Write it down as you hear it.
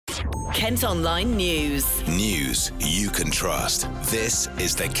Kent Online News. News you can trust. This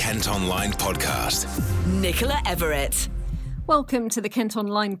is the Kent Online Podcast. Nicola Everett. Welcome to the Kent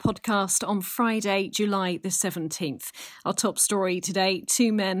Online Podcast on Friday, July the 17th. Our top story today,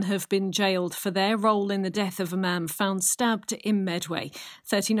 2 men have been jailed for their role in the death of a man found stabbed in Medway.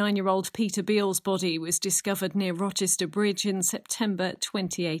 39-year-old Peter Beale's body was discovered near Rochester Bridge in September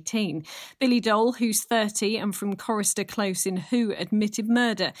 2018. Billy Dole, who's 30 and from Chorister Close in Hoo, admitted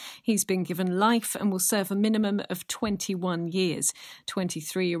murder. He's been given life and will serve a minimum of 21 years.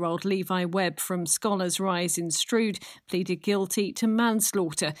 23-year-old Levi Webb from Scholars Rise in Strood pleaded guilty to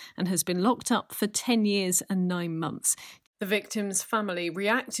manslaughter and has been locked up for 10 years and 9 months. The victim's family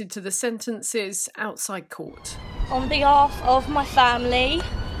reacted to the sentences outside court. On behalf of my family,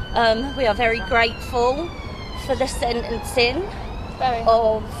 we are very grateful for the sentencing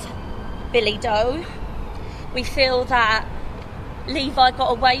of Billy Doe. We feel that Levi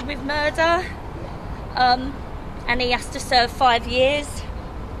got away with murder and he has to serve 5 years.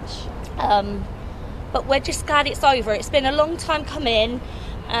 But we're just glad it's over. It's been a long time coming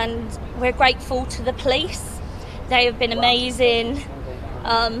and we're grateful to the police. They have been amazing. We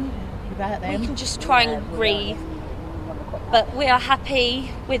can just try and breathe. But we are happy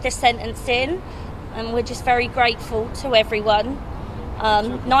with the sentencing and we're just very grateful to everyone.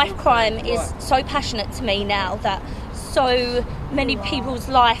 Knife crime is so passionate to me now that so many people's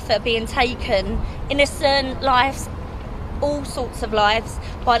lives are being taken. Innocent lives, all sorts of lives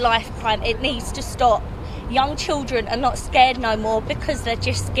by knife crime. It needs to stop. Young children are not scared no more because they're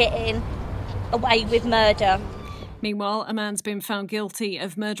just getting away with murder. Meanwhile, a man's been found guilty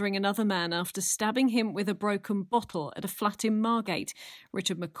of murdering another man after stabbing him with a broken bottle at a flat in Margate.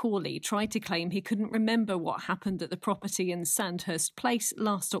 Richard Macaulay tried to claim he couldn't remember what happened at the property in Sandhurst Place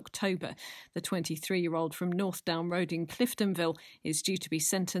last October. The 23-year-old from North Down Road in Cliftonville is due to be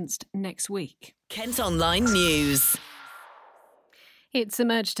sentenced next week. Kent Online News. It's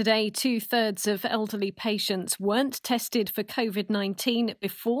emerged today 2/3 of elderly patients weren't tested for COVID-19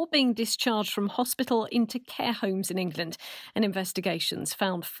 before being discharged from hospital into care homes in England. And investigations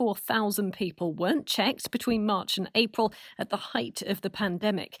found 4,000 people weren't checked between March and April at the height of the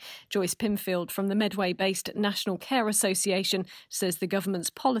pandemic. Joyce Pinfield from the Medway-based National Care Association says the government's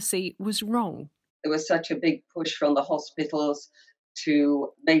policy was wrong. There was such a big push from the hospitals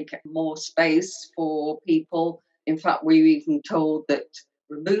to make more space for people. In fact, we were even told that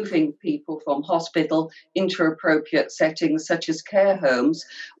removing people from hospital into appropriate settings such as care homes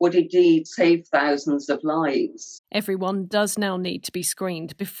would indeed save thousands of lives. Everyone does now need to be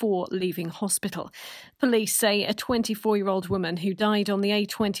screened before leaving hospital. Police say a 24-year-old woman who died on the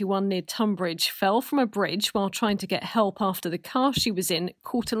A21 near Tunbridge fell from a bridge while trying to get help after the car she was in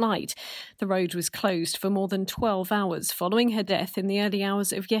caught alight. The road was closed for more than 12 hours following her death in the early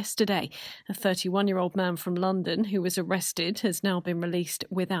hours of yesterday. A 31-year-old man from London who was arrested has now been released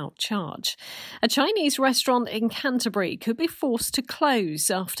without charge. A Chinese restaurant in Canterbury could be forced to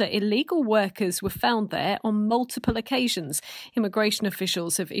close after illegal workers were found there on multiple occasions. Immigration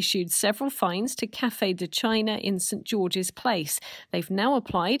officials have issued several fines to Café de China in St George's Place. They've now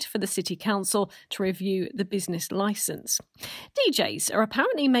applied for the City Council to review the business licence. DJs are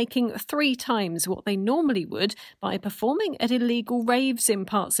apparently making 3 times what they normally would by performing at illegal raves in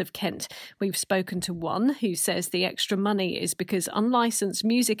parts of Kent. We've spoken to one who says the extra money is because unlicensed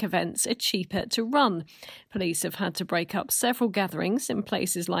music events are cheaper to run. Police have had to break up several gatherings in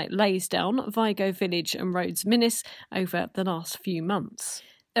places like Laysdown, Vigo Village and Rhodes Minnis over the last few months.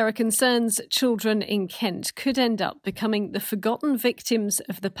 There are concerns children in Kent could end up becoming the forgotten victims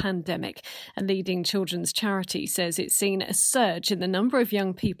of the pandemic. A leading children's charity says it's seen a surge in the number of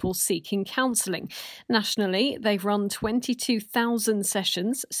young people seeking counselling. Nationally, they've run 22,000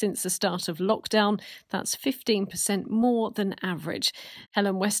 sessions since the start of lockdown. That's 15% more than average.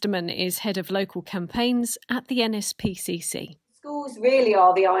 Helen Westerman is head of local campaigns at the NSPCC. Schools really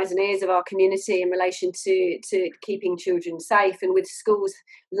are the eyes and ears of our community in relation to keeping children safe, and with schools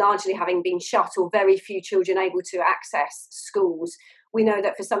largely having been shut or very few children able to access schools, we know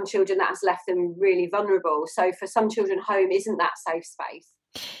that for some children that has left them really vulnerable. So for some children, home isn't that safe space.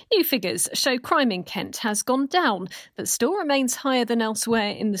 New figures show crime in Kent has gone down, but still remains higher than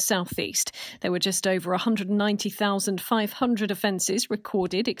elsewhere in the South East. There were just over 190,500 offences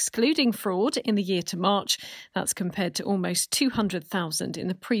recorded, excluding fraud, in the year to March. That's compared to almost 200,000 in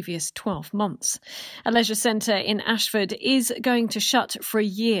the previous 12 months. A leisure centre in Ashford is going to shut for a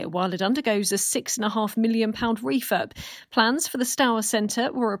year while it undergoes a £6.5 million refurb. Plans for the Stour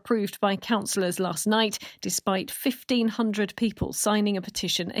Centre were approved by councillors last night, despite 1,500 people signing a petition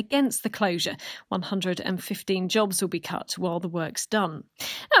petition against the closure. 115 jobs will be cut while the work's done.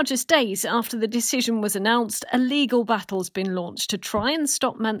 Now, just days after the decision was announced, a legal battle's been launched to try and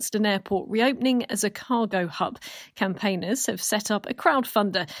stop Manston Airport reopening as a cargo hub. Campaigners have set up a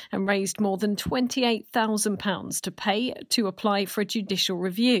crowdfunder and raised more than £28,000 to pay to apply for a judicial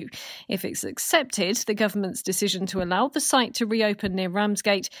review. If it's accepted, the government's decision to allow the site to reopen near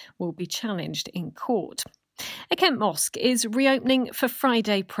Ramsgate will be challenged in court. A Kent mosque is reopening for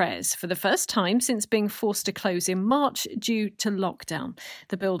Friday prayers for the first time since being forced to close in March due to lockdown.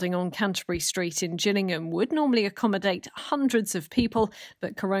 The building on Canterbury Street in Gillingham would normally accommodate hundreds of people,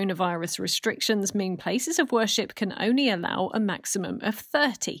 but coronavirus restrictions mean places of worship can only allow a maximum of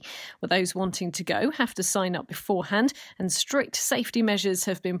 30. Well, those wanting to go have to sign up beforehand, and strict safety measures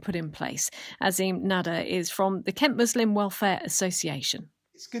have been put in place. Azim Nada is from the Kent Muslim Welfare Association.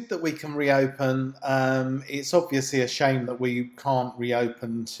 It's good that we can reopen. It's obviously a shame that we can't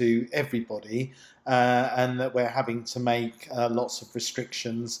reopen to everybody and that we're having to make lots of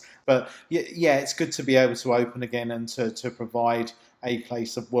restrictions. But yeah, it's good to be able to open again and to provide a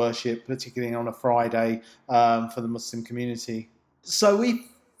place of worship, particularly on a Friday for the Muslim community. So we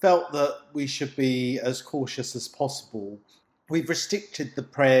felt that we should be as cautious as possible. We've restricted the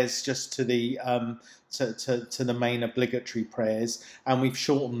prayers just to the to the main obligatory prayers, and we've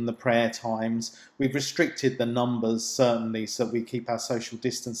shortened the prayer times. We've restricted the numbers, certainly, so we keep our social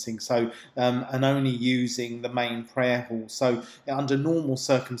distancing. So and only using the main prayer hall. So under normal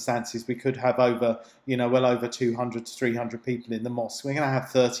circumstances, we could have well over 200 to 300 people in the mosque. We're going to have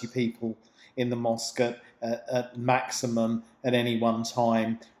 30 people in the mosque at maximum at any one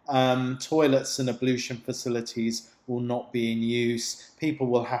time. Toilets and ablution facilities will not be in use. People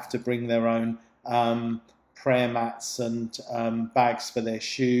will have to bring their own prayer mats and bags for their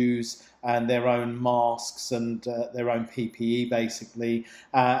shoes and their own masks and their own PPE, basically.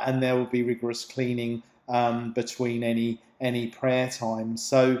 And there will be rigorous cleaning between any prayer times.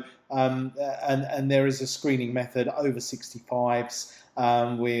 So and there is a screening method. Over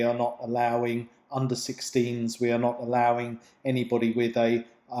 65s, we are not allowing. Under 16s, we are not allowing anybody with a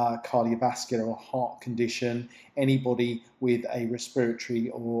cardiovascular or heart condition, anybody with a respiratory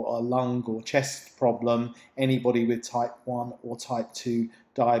or a lung or chest problem, anybody with type 1 or type 2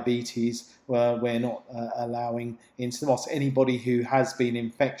 diabetes, we're not allowing into the mosque. Anybody who has been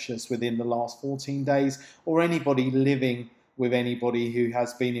infectious within the last 14 days, or anybody living with anybody who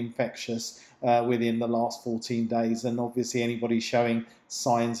has been infectious within the last 14 days, and obviously anybody showing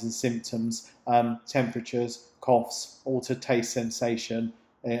signs and symptoms, temperatures, coughs, altered taste sensation,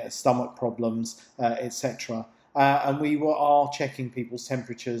 stomach problems, etc. And we are checking people's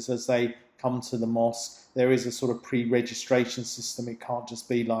temperatures as they come to the mosque. There is a sort of pre-registration system. It can't just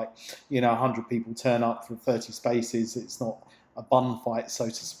be like, 100 people turn up for 30 spaces. It's not a bun fight, so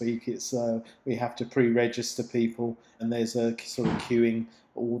to speak. It's we have to pre-register people, and there's a sort of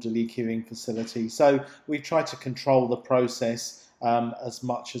orderly queuing facility. So we try to control the process as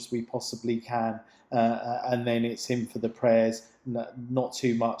much as we possibly can, and then it's in for the prayers. Not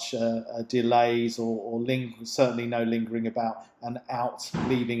too much delays or certainly no lingering about, and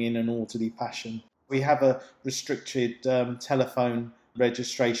leaving in an orderly fashion. We have a restricted telephone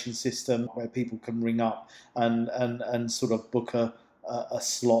registration system where people can ring up and sort of book a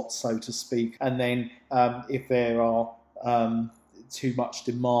slot, so to speak. And then if there are too much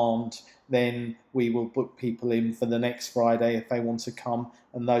demand, then we will book people in for the next Friday if they want to come,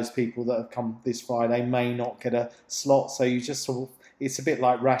 and those people that have come this Friday may not get a slot. So you just sort of, it's a bit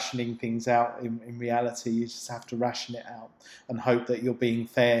like rationing things out. In reality, you just have to ration it out and hope that you're being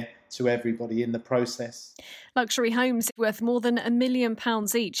fair to everybody in the process. Luxury homes worth more than £1 million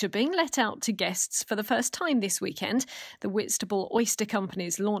each are being let out to guests for the first time this weekend. The Whitstable Oyster Company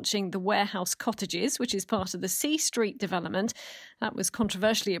is launching the Warehouse Cottages, which is part of the C Street development. That was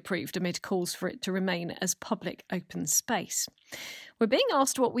controversially approved amid calls for it to remain as public open space. We're being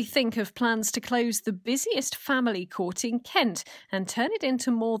asked what we think of plans to close the busiest family court in Kent and turn it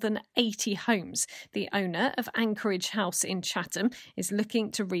into more than 80 homes. The owner of Anchorage House in Chatham is looking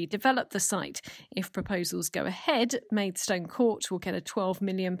to redevelop the site. If proposals go ahead, Maidstone Court will get a £12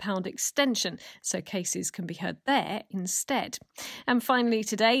 million extension, so cases can be heard there instead. And finally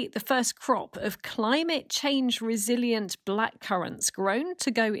today, the first crop of climate change resilient blackcurrants grown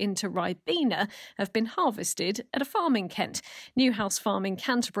to go into Ribena have been harvested at a farm in Kent. Newhouse Farm in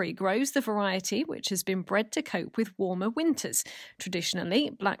Canterbury grows the variety, which has been bred to cope with warmer winters.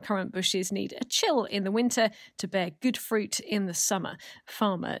 Traditionally, blackcurrant bushes need a chill in the winter to bear good fruit in the summer.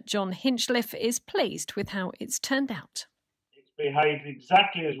 Farmer John Hinchliffe is pleased with how it's turned out. It's behaved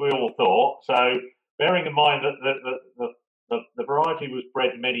exactly as we all thought. So bearing in mind that the variety was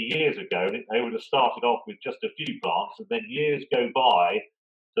bred many years ago, and they would have started off with just a few plants, and then years go by,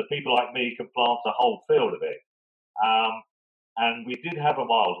 so people like me can plant a whole field of it. And we did have a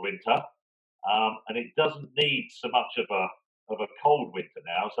mild winter, and it doesn't need so much of a cold winter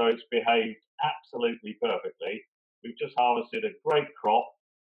now, so it's behaved absolutely perfectly. We've just harvested a great crop.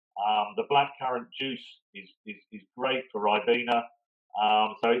 The blackcurrant juice is great for Ribena,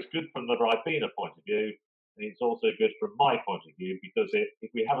 so it's good from the Ribena point of view, and it's also good from my point of view, because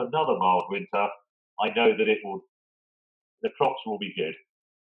if we have another mild winter, I know that the crops will be good.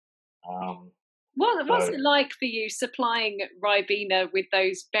 What's it like for you supplying Ribena with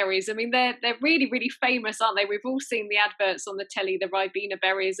those berries? I mean, they're really, really famous, aren't they? We've all seen the adverts on the telly, the Ribena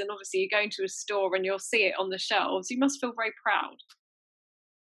berries, and obviously you go into a store and you'll see it on the shelves. You must feel very proud.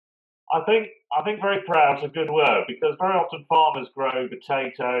 I think very proud is a good word, because very often farmers grow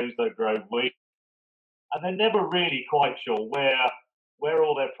potatoes, they grow wheat, and they're never really quite sure where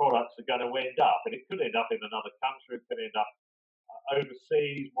all their products are going to end up. And it could end up in another country, it could end up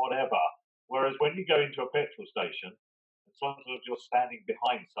overseas, whatever. Whereas when you go into a petrol station, and sometimes you're standing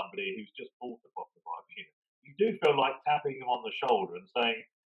behind somebody who's just bought a bottle of Ribena, you do feel like tapping them on the shoulder and saying,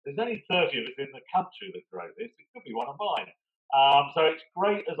 there's only 30 of us in the country that grow this, it could be one of mine. So it's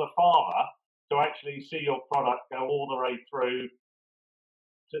great as a farmer to actually see your product go all the way through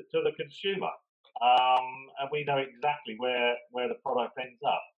to the consumer. And we know exactly where the product ends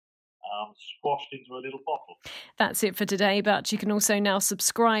up. Squashed into a little bottle. That's it for today, but you can also now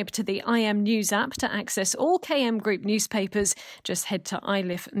subscribe to the IM News app to access all KM Group newspapers. Just head to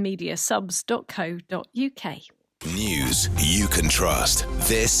ilifmediasubs.co.uk. News you can trust.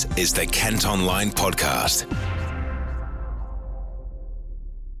 This is the Kent Online Podcast.